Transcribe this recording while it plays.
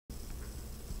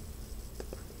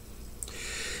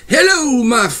Hello,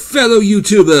 my fellow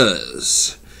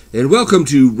YouTubers, and welcome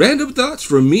to Random Thoughts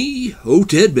from me,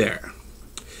 Ted Bear.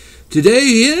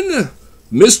 Today in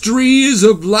Mysteries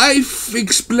of Life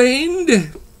Explained,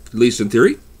 at least in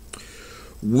theory,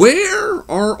 where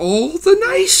are all the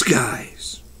nice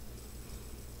guys?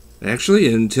 Actually,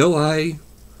 until I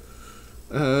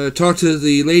talked to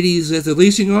the ladies at the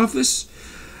leasing office,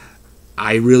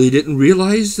 I really didn't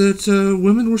realize that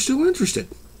women were still interested.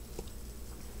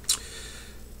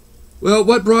 Well,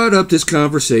 what brought up this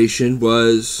conversation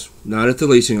was, not at the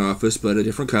leasing office, but a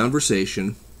different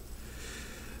conversation,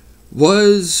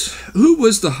 was who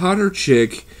was the hotter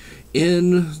chick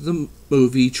in the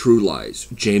movie True Lies,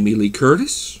 Jamie Lee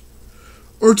Curtis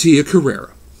or Tia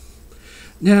Carrere?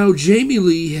 Now, Jamie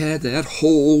Lee had that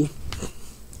whole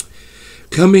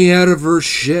coming out of her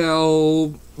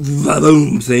shell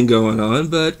boom thing going on,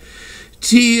 but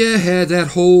Tia had that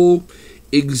whole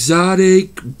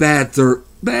exotic bad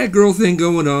girl thing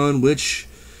going on, which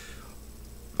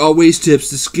always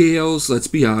tips the scales, let's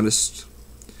be honest.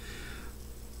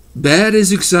 Bad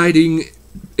is exciting,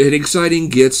 and exciting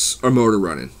gets our motor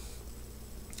running.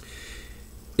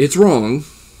 It's wrong.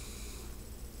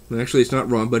 Actually, it's not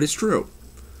wrong, but it's true.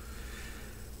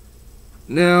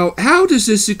 Now, how does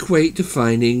this equate to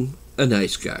finding a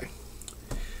nice guy?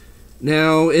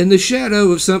 Now, in the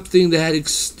shadow of something that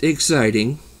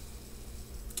exciting,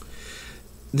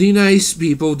 the nice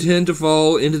people tend to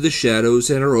fall into the shadows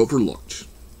and are overlooked.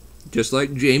 Just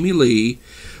like Jamie Lee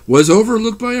was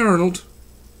overlooked by Arnold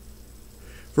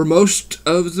for most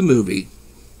of the movie.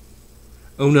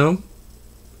 Oh no?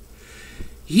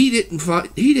 He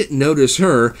didn't notice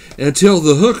her until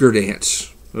the hooker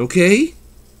dance. Okay?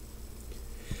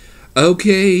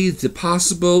 Okay, the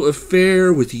possible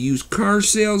affair with the used car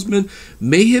salesman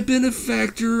may have been a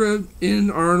factor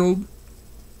in Arnold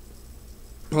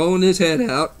pulling his head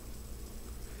out.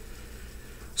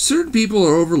 Certain people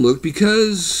are overlooked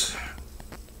because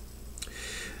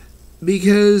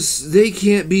they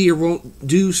can't be or won't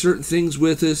do certain things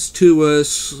with us, to us,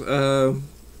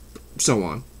 so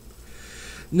on.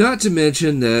 Not to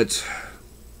mention that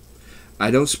I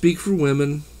don't speak for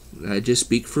women, I just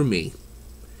speak for me.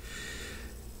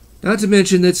 Not to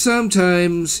mention that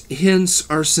sometimes hints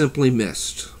are simply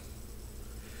missed.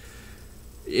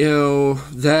 You know,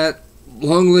 that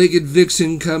long-legged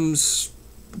vixen comes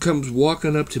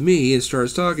walking up to me and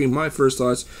starts talking, my first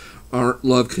thoughts aren't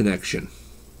love connection.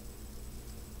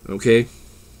 Okay?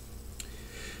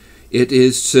 It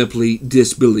is simply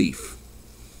disbelief.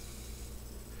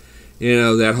 You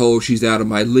know, that whole she's out of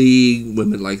my league,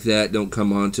 women like that don't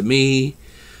come on to me.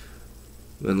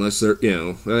 Unless they're,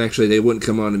 you know, actually they wouldn't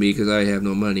come on to me because I have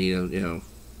no money,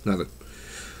 nothing.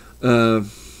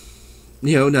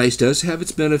 Nice does have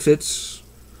its benefits.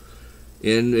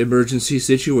 In emergency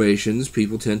situations,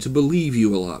 people tend to believe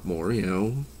you a lot more,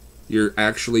 You're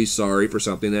actually sorry for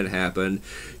something that happened.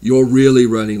 You're really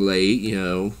running late,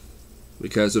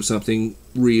 because of something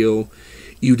real.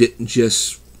 You didn't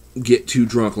just get too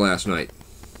drunk last night.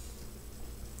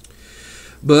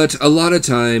 But a lot of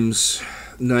times,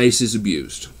 nice is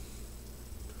abused.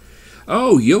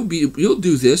 Oh, you'll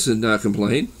do this and not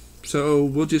complain, so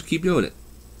we'll just keep doing it.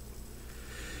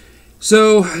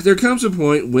 So there comes a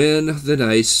point when the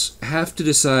nice have to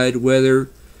decide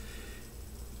whether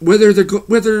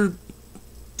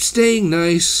staying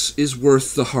nice is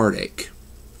worth the heartache.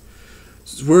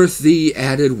 It's worth the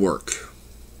added work.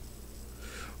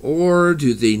 Or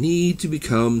do they need to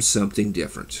become something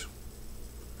different?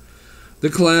 The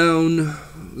clown,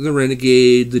 the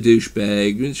renegade, the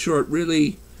douchebag, in short,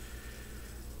 really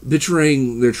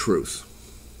betraying their truth.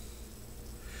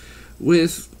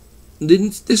 With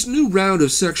this new round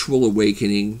of sexual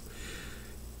awakening,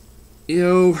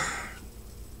 there's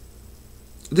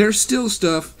still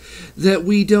stuff that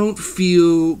we don't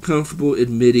feel comfortable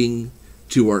admitting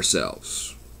to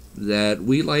ourselves. That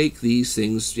we like these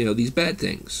things, these bad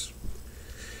things.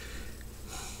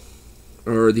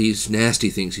 Or these nasty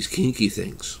things, these kinky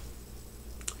things.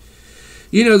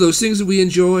 Those things that we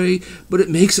enjoy, but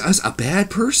it makes us a bad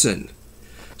person.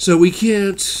 So we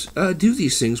can't do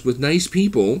these things with nice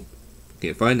people.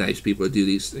 Can't find nice people to do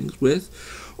these things with.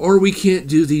 Or we can't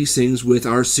do these things with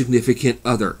our significant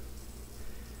other.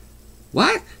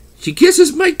 What? She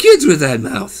kisses my kids with that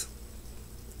mouth.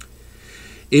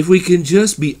 If we can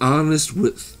just be honest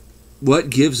with what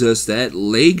gives us that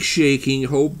leg-shaking,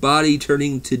 whole body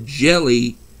turning to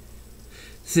jelly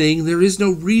thing, there is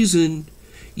no reason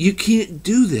you can't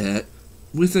do that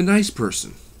with a nice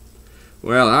person.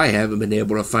 Well, I haven't been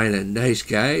able to find a nice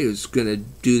guy who's going to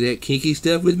do that kinky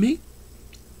stuff with me.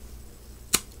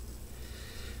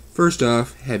 First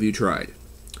off, have you tried?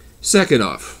 Second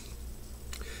off,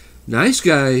 Nice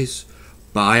guys,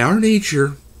 by our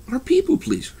nature, are people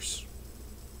pleasers.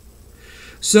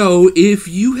 So if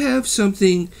you have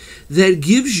something that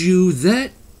gives you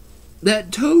that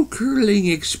toe-curling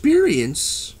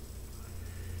experience,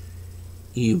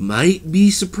 you might be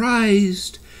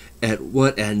surprised at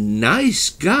what a nice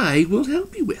guy will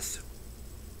help you with.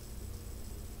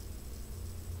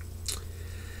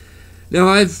 Now,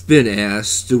 I've been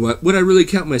asked, would I really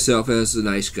count myself as a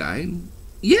nice guy?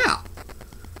 Yeah.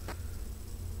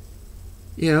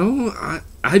 You know,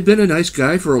 I've been a nice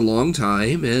guy for a long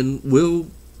time and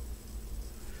will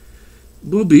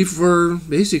be for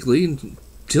basically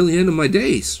until the end of my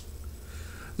days.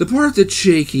 The part that's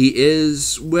shaky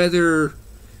is whether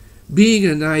being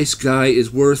a nice guy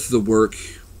is worth the work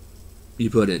you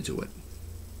put into it.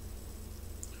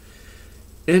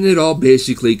 And it all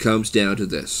basically comes down to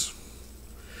this.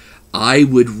 I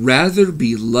would rather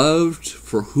be loved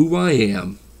for who I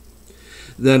am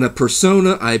than a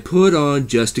persona I put on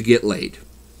just to get laid.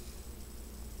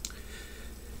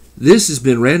 This has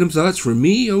been Random Thoughts from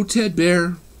me, Ted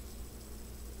Bear.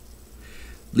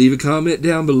 Leave a comment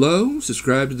down below,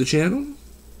 subscribe to the channel,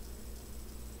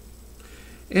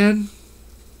 and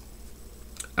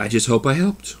I just hope I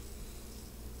helped.